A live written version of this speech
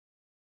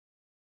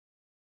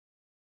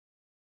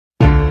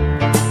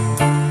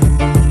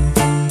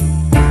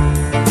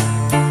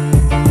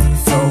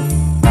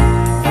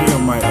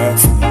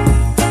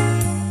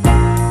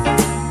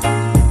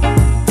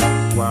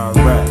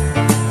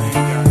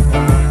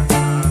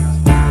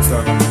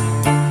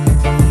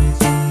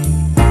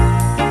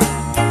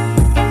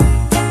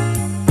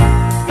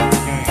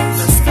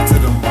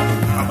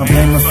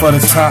for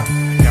the top,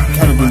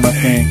 gotta do my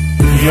thing.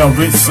 Yeah, I'm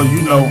rich, so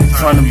you know,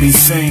 trying to be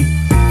seen.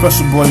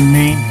 Crush your boy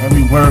mean,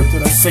 every word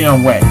that I say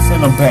I'm wax.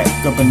 And I'm back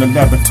up in the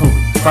laboratory,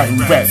 fighting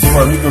raps.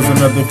 Puerto Rico's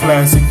another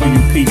classic for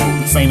you people.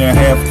 This ain't a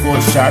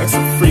half-court shot, it's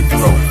a free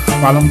throw.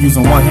 While I'm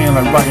using one hand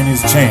like writing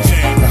this jam.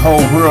 The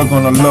whole world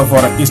gonna love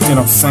all the ish that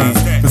I'm saying.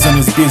 Cause in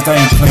this bitch they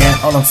ain't playing.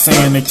 All I'm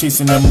saying, they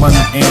chasing that money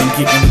and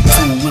getting the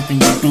tool,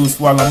 ripping your dudes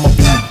while I'm up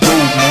in the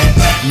groove, man.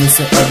 And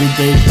it's an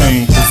everyday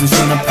thing,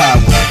 position of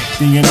power.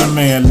 Being a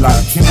man like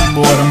give me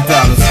more of them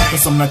dollars.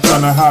 Cause I'm not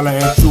trying to holler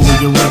at you or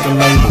your record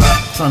label.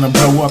 Trying to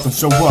blow up and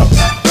show up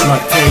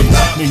like cable.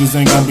 Niggas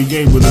ain't gonna be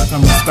able to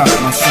come and stop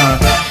my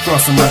shine.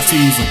 Crossing my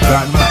T's and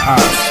dotting my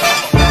I's.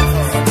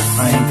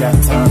 I ain't got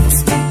time to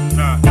sleep.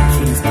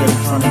 Shit is steady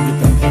trying to get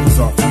them hitters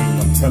off me.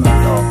 I'm telling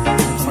y'all,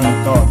 the train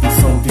of thought is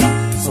so deep.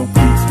 So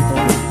please skip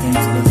over the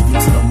things and let's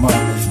get to the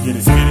money. Let's get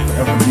it.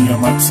 Forever me on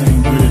my team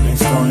with it. They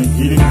starting to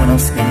get it when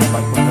I'm spinning.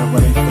 Like whenever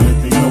they feel it,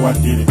 they know I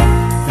did it.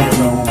 They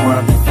alone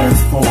rewind and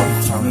fast forward.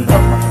 Turn it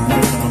up like a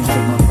nigga. I'm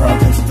taking my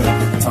project step.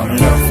 Turn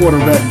it up. For the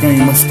rap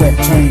game, my stack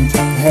changed.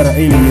 I had an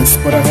alias,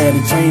 but I had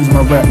to change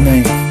my rap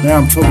name.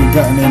 Now I'm totally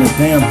gotten in a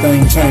damn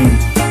thing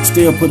changed.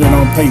 Still put it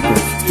on paper.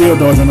 Still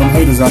dodging them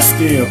haters, I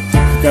still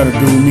gotta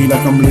do me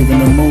like I'm living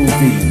a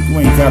movie. You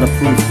ain't gotta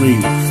proofread.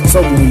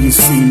 So when you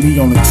see me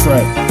on the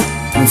track,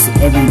 it's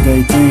an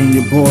everyday thing.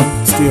 Your boy,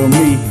 still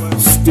me,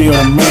 still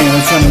a man.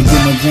 I'm trying to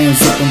get my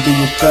hands up and be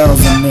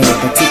 1,000 there.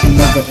 I took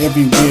another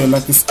everywhere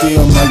like it's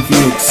still my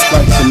gig.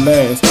 Strike the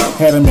last.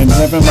 Had him in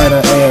heaven, might I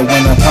add.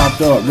 When I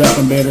popped up,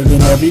 rapping better than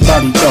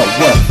everybody thought.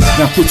 What?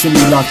 Now picture me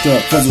locked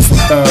up, cause it's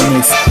some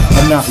foulness.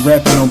 I'm not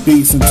rapping on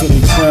beats until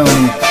they crown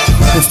me.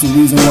 That's the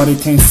reason why they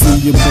can't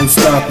see your boy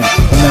stopping.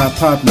 I'm not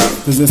popping,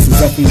 cause that's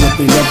exactly what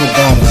they love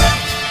about it.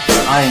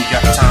 I ain't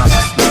got time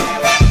to